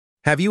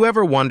Have you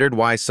ever wondered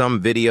why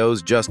some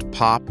videos just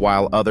pop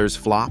while others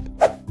flop?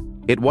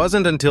 It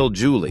wasn't until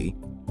Julie,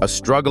 a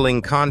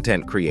struggling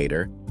content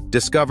creator,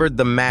 discovered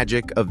the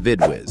magic of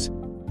Vidwiz.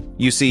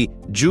 You see,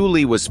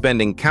 Julie was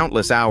spending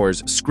countless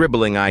hours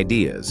scribbling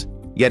ideas,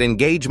 yet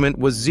engagement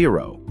was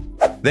zero.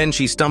 Then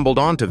she stumbled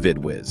onto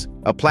Vidwiz,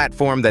 a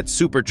platform that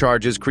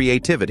supercharges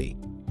creativity.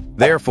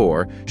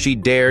 Therefore, she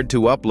dared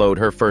to upload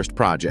her first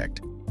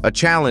project, a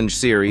challenge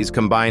series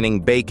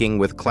combining baking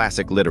with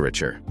classic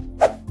literature.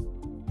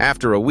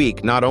 After a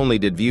week, not only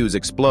did views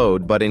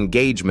explode, but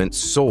engagement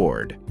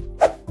soared.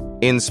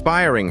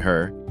 Inspiring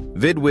her,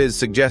 Vidwiz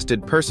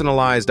suggested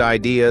personalized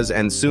ideas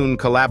and soon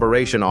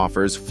collaboration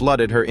offers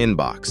flooded her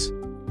inbox.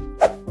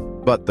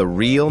 But the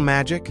real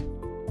magic?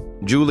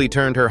 Julie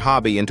turned her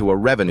hobby into a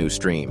revenue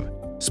stream,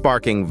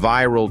 sparking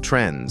viral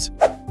trends.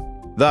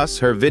 Thus,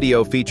 her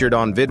video featured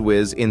on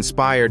Vidwiz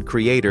inspired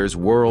creators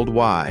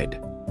worldwide.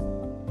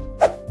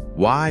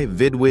 Why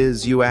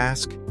Vidwiz, you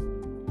ask?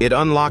 It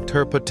unlocked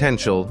her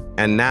potential,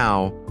 and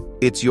now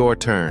it's your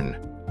turn.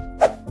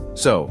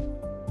 So,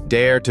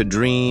 dare to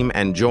dream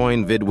and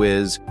join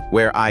Vidwiz,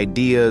 where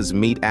ideas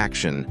meet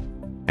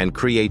action and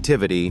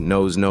creativity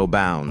knows no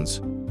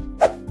bounds.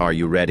 Are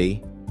you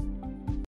ready?